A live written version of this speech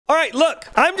All right, look,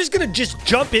 I'm just gonna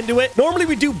jump into it. Normally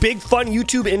we do big fun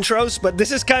YouTube intros, but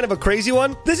this is kind of a crazy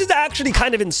one. This is actually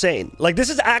kind of insane. Like, this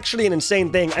is actually an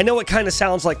insane thing. I know it kind of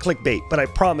sounds like clickbait, but I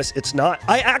promise it's not.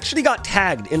 I actually got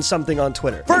tagged in something on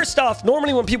Twitter. First off,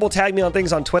 normally when people tag me on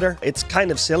things on Twitter, it's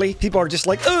kind of silly. People are just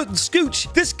like, oh,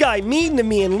 Scooch, this guy mean to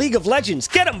me in League of Legends,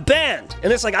 get him banned.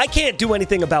 And it's like, I can't do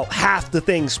anything about half the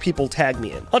things people tag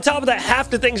me in. On top of that, half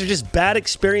the things are just bad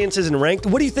experiences in ranked.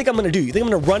 What do you think I'm gonna do? You think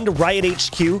I'm gonna run to Riot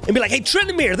HQ and be like, hey,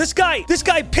 Trendamere, this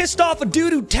guy pissed off a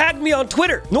dude who tagged me on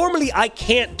Twitter. Normally, I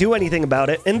can't do anything about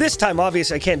it. And this time,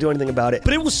 obviously, I can't do anything about it.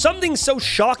 But it was something so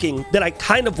shocking that I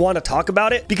kind of want to talk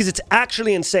about it because it's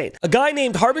actually insane. A guy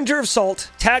named Harbinger of Salt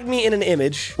tagged me in an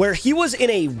image where he was in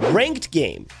a ranked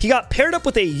game. He got paired up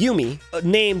with a Yuumi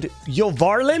named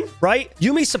Yovarlin, right?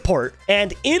 Yuumi support.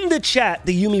 And in the chat,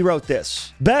 the Yuumi wrote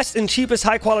this: best and cheapest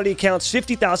high-quality accounts,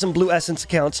 50,000 blue essence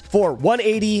accounts for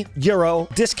 180 euro,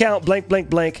 discount blank, blank,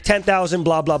 blank, 10,000,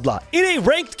 blah, blah, blah. In a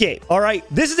ranked game, all right?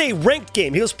 This is a ranked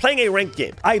game. He was playing a ranked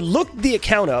game. I looked the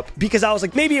account up because I was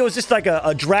like, maybe it was just like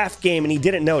a draft game and he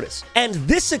didn't notice. And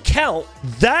this account,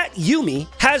 that Yuumi,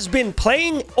 has been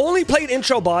playing, only played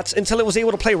intro bots until it was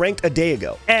able to play ranked a day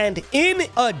ago. And in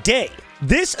a day,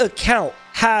 this account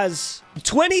has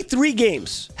 23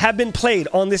 games have been played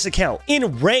on this account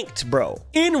in ranked, bro.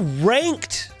 In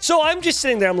ranked. So I'm just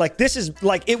sitting there. I'm like, this is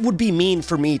like, it would be mean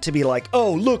for me to be like,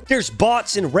 oh, look, there's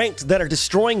bots in ranked that are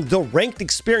destroying the ranked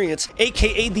experience,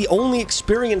 aka the only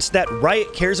experience that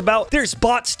Riot cares about. There's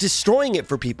bots destroying it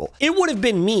for people. It would have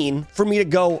been mean for me to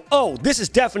go, oh, this is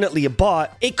definitely a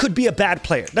bot. It could be a bad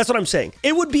player. That's what I'm saying.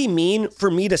 It would be mean for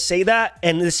me to say that,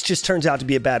 and this just turns out to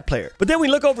be a bad player. But then we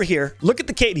look over here, look at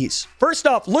the KDs. First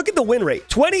off, look at the win rate.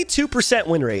 22%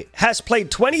 win rate. Has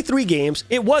played 23 games.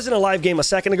 It wasn't a live game a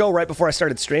second ago, right before I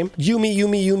started stream.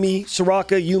 Yuumi,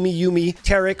 Soraka, Yuumi,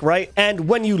 Tarek, right? And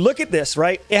when you look at this,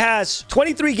 right, it has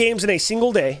 23 games in a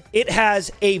single day. It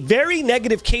has a very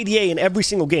negative KDA in every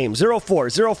single game. 0-4,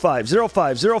 0-5, 0-5,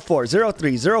 0-4,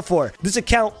 0-3, 0-4. This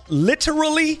account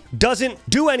literally doesn't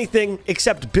do anything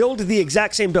except build the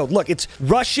exact same build. Look, it's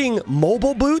rushing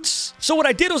mobile boots. So what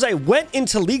I did was I went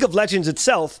into League of Legends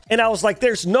itself and I was like,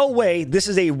 there's no way this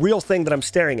is a real thing that I'm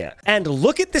staring at. And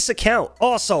look at this account.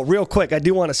 Also, real quick, I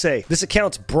do want to say this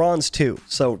account's bronze 2,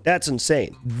 so that's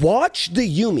insane. Watch the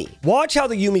Yuumi. Watch how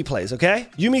the Yuumi plays, okay?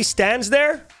 Yuumi stands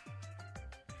there,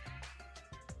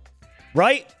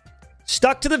 right?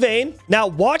 Stuck to the Vayne. Now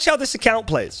watch how this account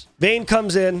plays. Vayne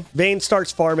comes in. Vayne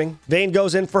starts farming. Vayne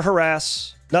goes in for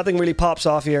harass. Nothing really pops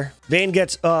off here. Vayne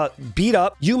gets beat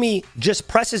up. Yuumi just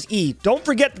presses E. Don't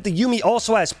forget that the Yuumi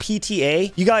also has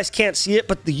PTA. You guys can't see it,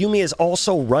 but the Yuumi is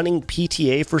also running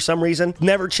PTA for some reason.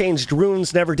 Never changed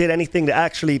runes, never did anything to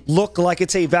actually look like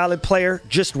it's a valid player.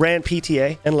 Just ran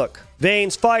PTA. And look,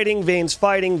 Vayne's fighting, Vayne's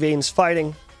fighting, Vayne's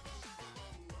fighting.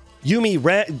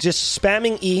 Yuumi just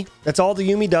spamming E. That's all the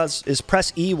Yuumi does is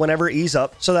press E whenever E's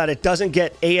up so that it doesn't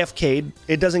get AFK'd.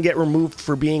 It doesn't get removed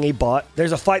for being a bot.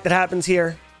 There's a fight that happens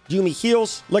here. Yuumi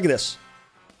heals. Look at this.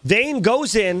 Vayne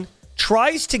goes in,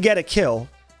 tries to get a kill.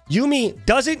 Yuumi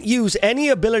doesn't use any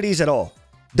abilities at all.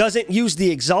 Doesn't use the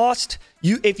exhaust.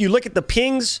 If you look at the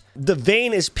pings, the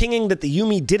Vayne is pinging that the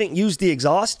Yuumi didn't use the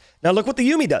exhaust. Now look what the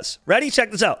Yuumi does. Ready?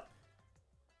 Check this out.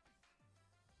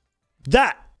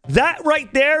 That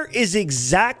right there is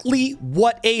exactly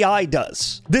what AI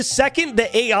does. The second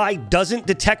the AI doesn't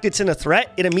detect it's in a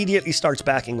threat, it immediately starts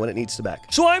backing when it needs to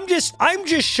back. So I'm just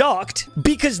shocked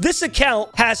because this account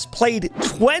has played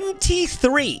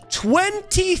 23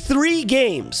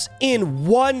 games in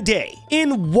one day.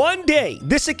 In one day,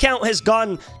 this account has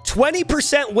gone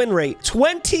 20% win rate,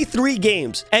 23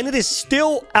 games, and it is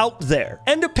still out there.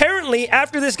 And apparently,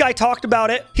 after this guy talked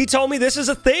about it, he told me this is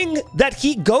a thing that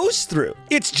he goes through.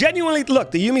 It's genuinely,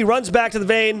 look, the Yuumi runs back to the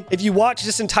Vayne. If you watch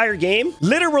this entire game,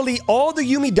 literally all the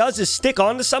Yuumi does is stick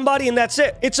onto somebody and that's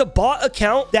it. It's a bot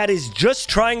account that is just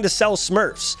trying to sell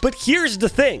Smurfs. But here's the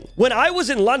thing. When I was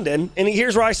in London, and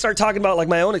here's where I start talking about like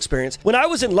my own experience. When I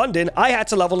was in London, I had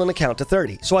to level an account to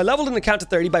 30. So I leveled an account to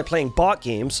 30 by playing bot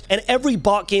games, and every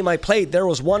bot game I played, there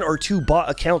was 1 or 2 bot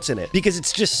accounts in it because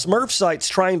it's just Smurf sites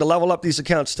trying to level up these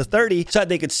accounts to 30 so that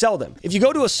they could sell them. If you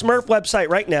go to a Smurf website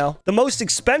right now, the most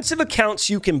expensive accounts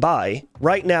you can buy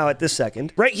right now at this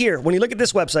second, right here, when you look at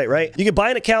this website, right, you can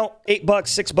buy an account, $8,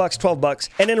 $6, $12,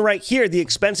 and then right here, the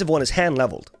expensive one is hand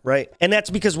leveled, right? And that's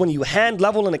because when you hand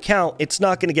level an account, it's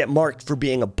not going to get marked for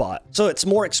being a bot. So it's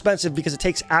more expensive because it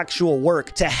takes actual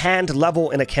work to hand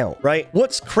level an account, right?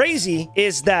 What's crazy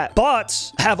is that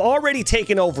bots have already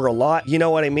taken over a lot. You know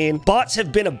what I mean? Bots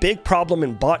have been a big problem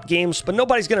in bot games, but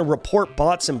nobody's going to report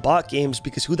bots in bot games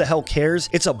because who the hell cares?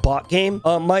 It's a bot game.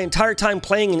 My entire time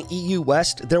playing in EU West,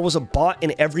 honest, there was a bot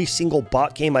in every single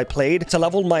bot game I played to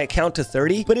level my account to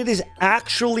 30, but it is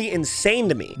actually insane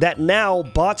to me that now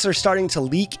bots are starting to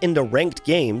leak into ranked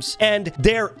games and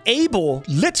they're able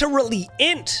literally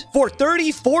int for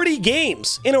 30, 40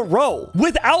 games in a row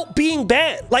without being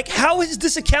banned. Like, how has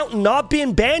this account not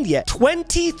been banned yet?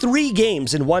 23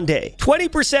 games in one day,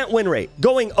 20% win rate,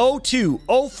 going 0-2,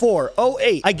 0-4,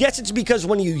 0-8. I guess it's because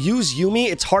when you use Yuumi,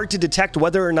 it's hard to detect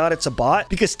whether or not it's a bot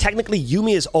because technically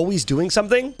Yuumi is always doing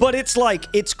something, but it's like,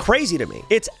 it's crazy to me.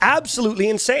 It's absolutely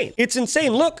insane. It's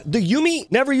insane. Look, the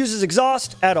Yuumi never uses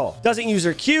exhaust at all. Doesn't use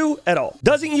her Q at all.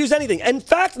 Doesn't use anything. In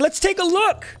fact, let's take a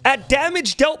look at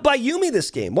damage dealt by Yuumi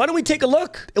this game. Why don't we take a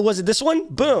look? Was it this one?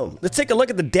 Boom. Let's take a look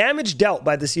at the damage dealt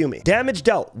by this Yuumi. Damage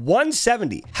dealt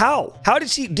 170. How did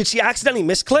she accidentally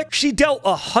misclick? She dealt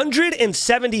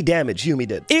 170 damage. Yuumi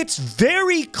did. It's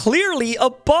very clearly a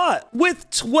bot with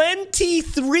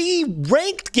 23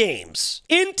 ranked games.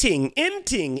 Inting.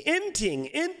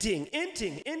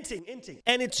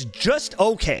 And it's just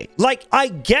okay. Like, I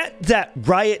get that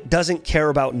Riot doesn't care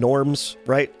about norms,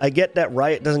 right? I get that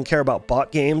Riot doesn't care about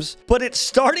bot games, but it's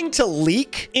starting to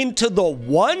leak into the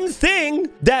one thing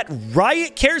that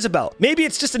Riot cares about. Maybe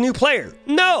it's just a new player.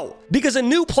 No, because a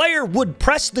new player would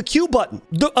press the Q button.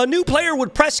 A new player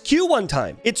would press Q one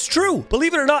time. It's true.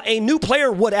 Believe it or not, a new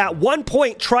player would at one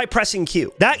point try pressing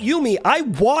Q. That Yuumi, I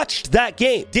watched that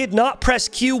game, did not press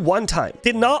Q one time.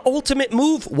 Did not ultimate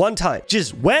move one time.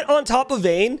 Just went on top of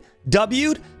Vayne,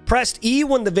 W'd, pressed E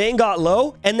when the Vayne got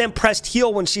low, and then pressed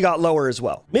heal when she got lower as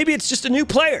well. Maybe it's just a new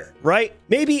player, right?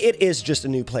 Maybe it is just a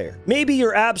new player. Maybe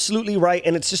you're absolutely right,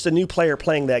 and it's just a new player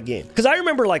playing that game. Because I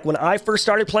remember, like, when I first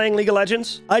started playing League of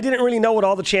Legends, I didn't really know what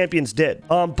all the champions did.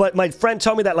 But my friend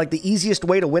told me that, like, the easiest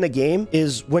way to win a game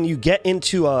is when you get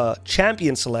into a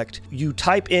champion select, you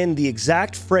type in the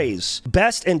exact phrase,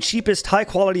 best and cheapest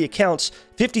high-quality accounts,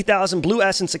 50,000 blue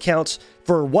essence accounts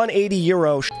for 180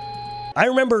 euro. I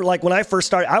remember, like, when I first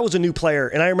started, I was a new player,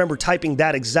 and I remember typing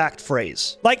that exact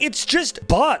phrase. Like, it's just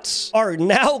bots are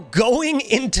now going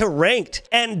into ranked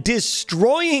and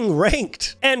destroying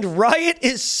ranked, and Riot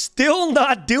is still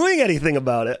not doing anything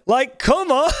about it. Like,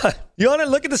 come on. You want to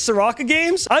look at the Soraka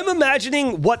games? I'm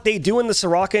imagining what they do in the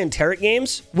Soraka and Taric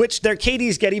games, which their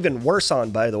KDs get even worse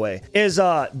on, by the way, is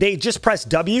they just press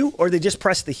W or they just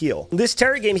press the heal. This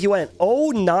Taric game, he went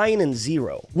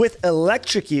 0-9-0 with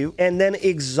Electrocute and then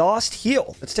Exhaust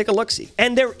heal. Let's take a look-see.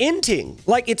 And they're inting.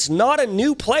 Like, it's not a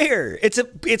new player. It's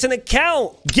an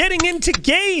account getting into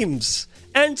games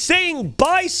and saying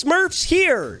buy Smurfs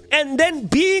here and then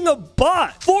being a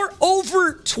bot for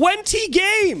over 20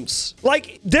 games.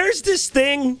 Like, there's this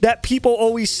thing that people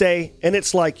always say, and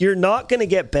it's like, you're not going to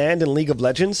get banned in League of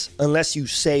Legends unless you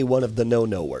say one of the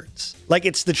no-no words. Like,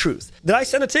 it's the truth. Did I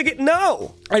send a ticket?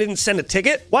 No, I didn't send a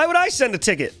ticket. Why would I send a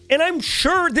ticket? And I'm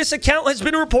sure this account has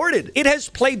been reported. It has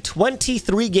played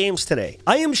 23 games today.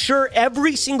 I am sure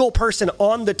every single person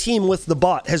on the team with the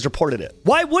bot has reported it.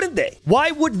 Why wouldn't they?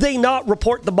 Why would they not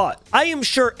report the bot? I am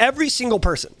sure every single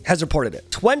person has reported it.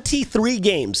 23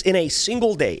 games in a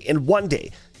single day, in one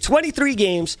day. 23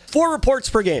 games, 4 reports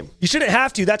per game. You shouldn't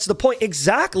have to. That's the point.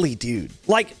 Exactly, dude.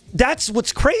 Like, that's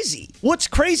what's crazy. What's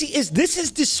crazy is this has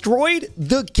destroyed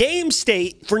the game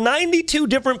state for 92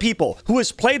 different people who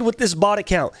has played with this bot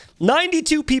account.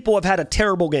 92 people have had a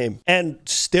terrible game and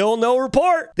still no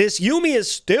report. This Yuumi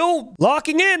is still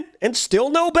locking in and still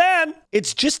no ban.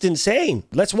 It's just insane.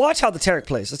 Let's watch how the Taric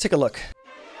plays. Let's take a look.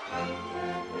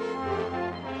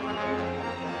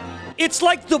 It's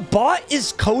like the bot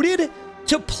is coded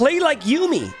to play like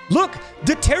Yuumi. Look,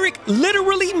 the Taric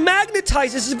literally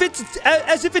magnetizes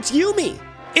as if it's Yuumi.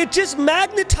 It just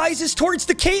magnetizes towards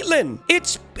the Caitlyn.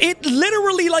 It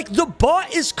literally, like, the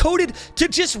bot is coded to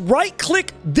just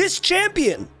right-click this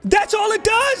champion. That's all it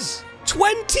does.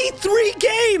 23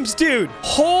 games, dude.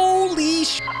 Holy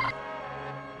sh...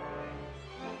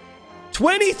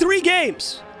 23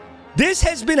 games. This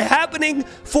has been happening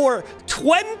for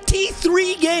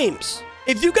 23 games.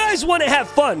 If you guys want to have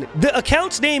fun, the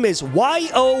account's name is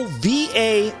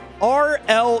YOVARLEN.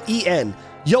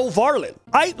 Yovarlen.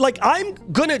 I'm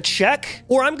gonna check,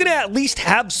 or I'm gonna at least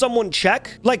have someone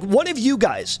check. Like, one of you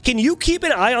guys, can you keep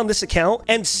an eye on this account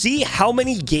and see how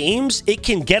many games it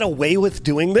can get away with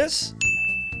doing this?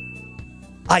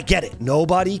 I get it.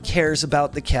 Nobody cares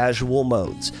about the casual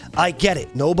modes. I get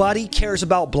it. Nobody cares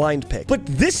about blind pick. But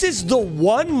this is the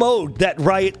one mode that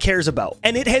Riot cares about.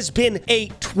 And it has been a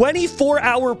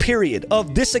 24-hour period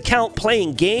of this account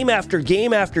playing game after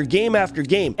game after game after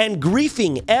game and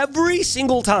griefing every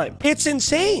single time. It's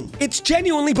insane. It's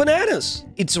genuinely bananas.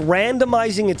 It's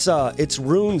randomizing its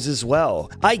runes as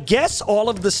well. I guess all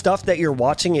of the stuff that you're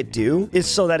watching it do is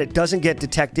so that it doesn't get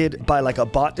detected by like a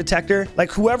bot detector.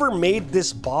 Like whoever made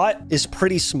this bot is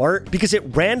pretty smart because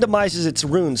it randomizes its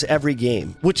runes every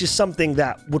game, which is something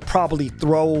that would probably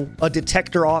throw a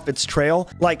detector off its trail.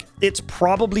 Like it's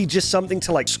probably just something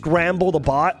to like scramble the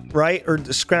bot, right? Or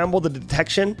scramble the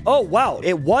detection. Oh, wow.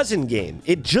 It was in game.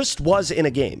 It just was in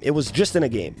a game. It was just in a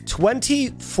game.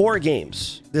 24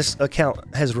 games this account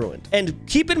has ruined. And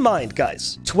keep in mind,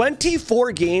 guys,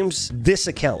 24 games this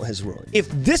account has ruined. If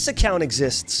this account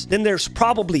exists, then there's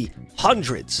probably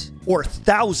hundreds or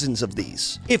thousands of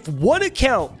these. If one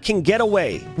account can get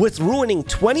away with ruining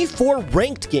 24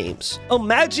 ranked games,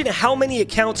 imagine how many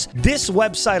accounts this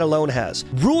website alone has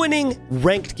ruining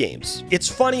ranked games. It's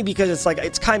funny because it's like,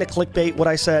 it's kind of clickbait what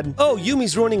I said. Oh,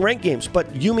 Yuumi's ruining ranked games,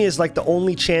 but Yuumi is like the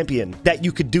only champion that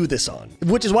you could do this on,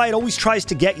 which is why it always tries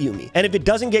to get Yuumi. And if it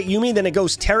doesn't get Yuumi, then it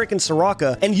goes Taric and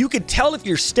Soraka. And you could tell if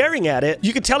you're staring at it,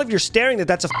 you could tell if you're staring that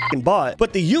that's a fucking bot,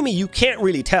 but the Yuumi, you can't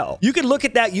really tell. You could look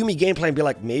at that Yuumi gameplay and be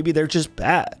like, maybe they're just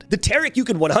bad. The Taric, you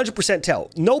could 100% tell.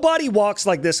 Nobody walks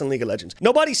like this in League of Legends.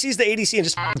 Nobody sees the ADC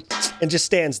and just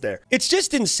stands there. It's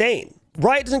just insane.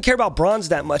 Riot doesn't care about bronze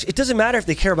that much. It doesn't matter if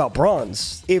they care about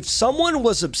bronze. If someone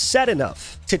was upset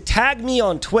enough to tag me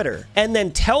on Twitter and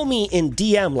then tell me in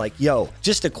DM like, yo,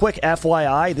 just a quick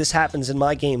FYI, this happens in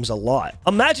my games a lot.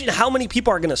 Imagine how many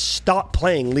people are going to stop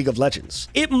playing League of Legends.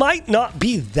 It might not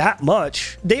be that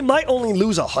much. They might only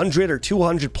lose 100 or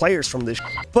 200 players from this,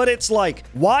 but it's like,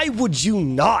 why would you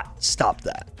not stop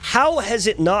that? How has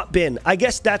it not been? I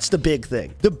guess that's the big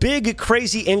thing. The big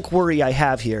crazy inquiry I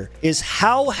have here is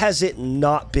how has it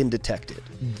not been detected?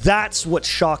 That's what's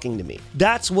shocking to me.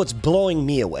 That's what's blowing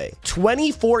me away.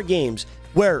 24 games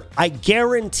where I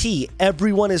guarantee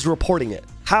everyone is reporting it.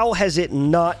 How has it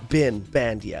not been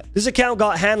banned yet? This account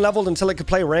got hand leveled until it could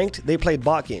play ranked. They played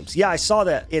bot games. Yeah, I saw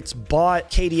that. Its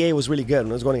bot KDA was really good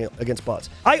when it was going against bots.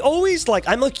 I always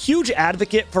I'm a huge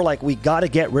advocate for like, we got to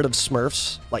get rid of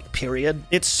Smurfs, like period.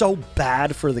 It's so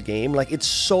bad for the game. Like it's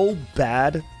so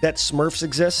bad that Smurfs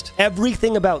exist.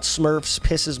 Everything about Smurfs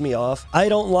pisses me off. I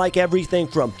don't like everything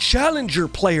from challenger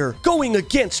player going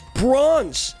against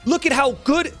bronze. Look at how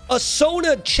good a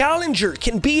Sona challenger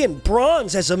can be in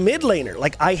bronze as a mid laner.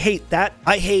 Like I hate that.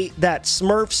 I hate that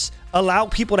Smurfs allow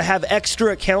people to have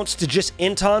extra accounts to just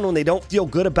int on when they don't feel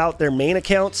good about their main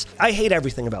accounts. I hate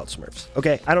everything about Smurfs,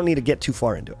 okay? I don't need to get too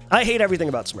far into it. I hate everything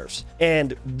about Smurfs.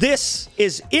 And this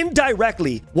is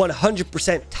indirectly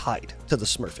 100% tied to the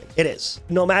Smurfing. It is.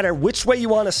 No matter which way you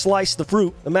want to slice the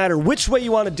fruit, no matter which way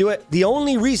you want to do it, the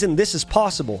only reason this is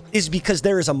possible is because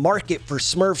there is a market for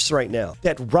Smurfs right now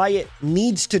that Riot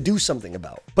needs to do something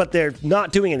about, but they're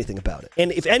not doing anything about it.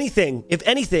 And if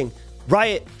anything,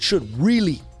 Riot should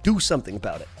really do something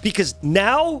about it. Because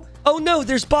now, oh no,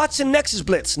 there's bots in Nexus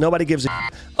Blitz. Nobody gives a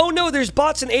shit. Oh no, there's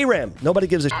bots in ARAM. Nobody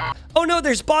gives a shit. Oh no,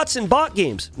 there's bots in bot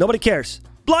games. Nobody cares.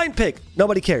 Blind pick.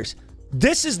 Nobody cares.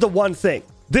 This is the one thing.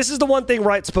 This is the one thing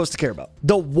Riot's supposed to care about.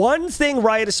 The one thing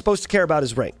Riot is supposed to care about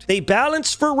is ranked. They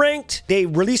balance for ranked. They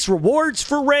release rewards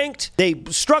for ranked. They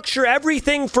structure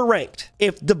everything for ranked.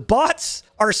 If the bots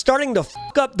are starting to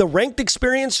fuck up the ranked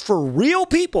experience for real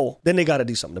people, then they got to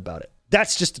do something about it.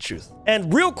 That's just the truth.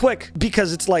 And real quick,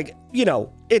 because it's like, you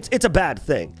know, it's a bad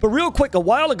thing. But real quick, a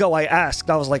while ago, I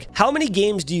was like, how many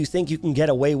games do you think you can get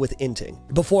away with inting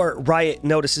before Riot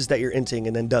notices that you're inting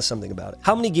and then does something about it?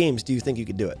 How many games do you think you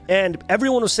could do it? And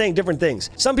everyone was saying different things.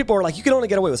 Some people were like, you can only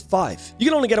get away with 5. You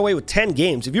can only get away with 10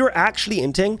 games. If you're actually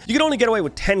inting, you can only get away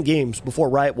with 10 games before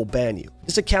Riot will ban you.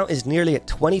 This account is nearly at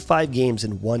 25 games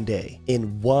in one day.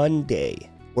 In one day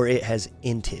where it has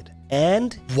inted.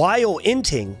 And while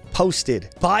inting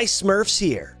posted by Smurfs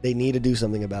here, they need to do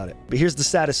something about it. But here's the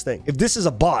saddest thing. If this is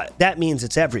a bot, that means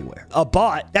it's everywhere. A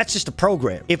bot, that's just a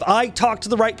program. If I talk to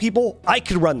the right people, I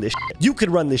could run this shit. You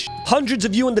could run this shit. Hundreds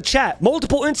of you in the chat,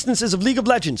 multiple instances of League of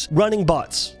Legends running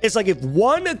bots. It's like if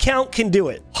one account can do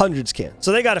it, hundreds can.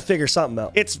 So they got to figure something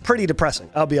out. It's pretty depressing,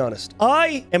 I'll be honest.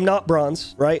 I am not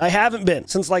bronze, right? I haven't been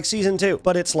since like season 2,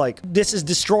 but it's like, this is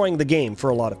destroying the game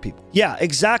for a lot of people. Yeah,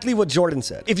 exactly what Jordan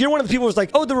said. If you're one of the people who's like,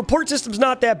 oh, the report system's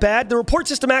not that bad, the report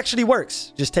system actually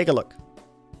works. Just take a look.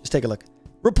 Just take a look.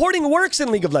 Reporting works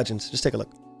in League of Legends. Just take a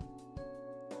look.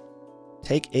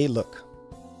 Take a look.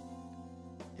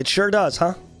 It sure does,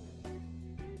 huh?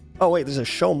 Oh, wait, there's a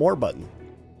show more button.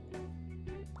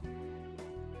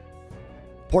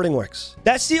 Porting works.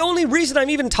 That's the only reason I'm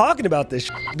even talking about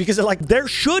this because like there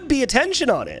should be attention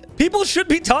on it. People should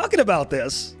be talking about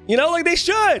this. You know, like they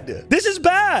should. This is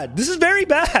bad. This is very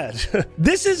bad.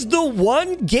 This is the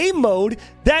one game mode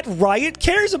that Riot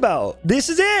cares about. This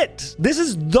is it. This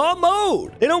is the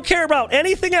mode. They don't care about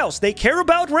anything else. They care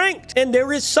about ranked. And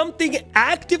there is something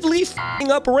actively f***ing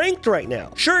up ranked right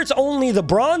now. Sure, it's only the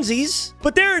bronzies,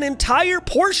 but they're an entire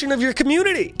portion of your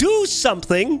community. Do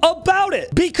something about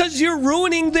it because you're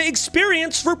ruining the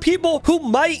experience for people who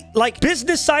might, like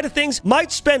business side of things,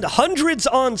 might spend hundreds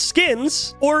on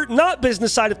skins, or not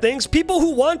business side of things, people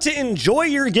who want to enjoy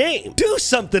your game. Do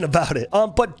something about it.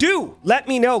 But do let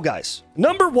me know, guys.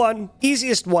 Number one,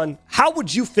 easiest one, how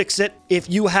would you fix it if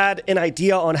you had an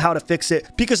idea on how to fix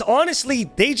it? Because honestly,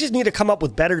 they just need to come up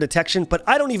with better detection, but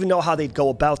I don't even know how they'd go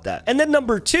about that. And then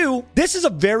number two, this is a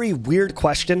very weird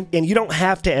question, and you don't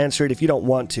have to answer it if you don't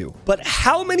want to. But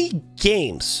how many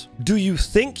games do you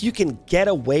think you can get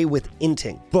away with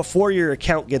inting before your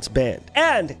account gets banned?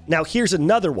 And now here's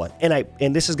another one,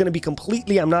 and this is going to be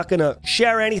completely, I'm not going to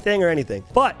share anything or anything,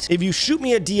 but if you shoot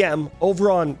me a DM over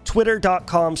on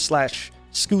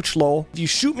twitter.com/ScoochLol. If you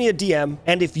shoot me a DM,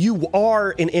 and if you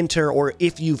are an inter or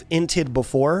if you've inted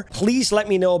before, please let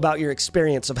me know about your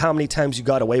experience of how many times you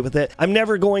got away with it. I'm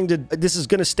never going to, this is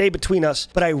going to stay between us,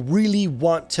 but I really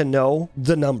want to know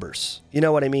the numbers. You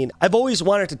know what I mean? I've always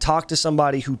wanted to talk to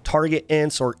somebody who target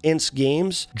ints or ints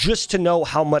games just to know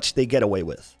how much they get away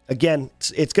with. Again,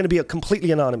 it's going to be a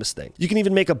completely anonymous thing. You can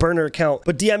even make a burner account,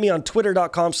 but DM me on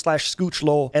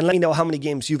twitter.com/ScoochLol and let me know how many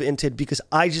games you've inted because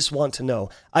I just want to know.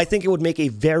 I think it would make a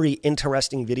very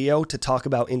interesting video to talk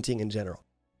about inting in general.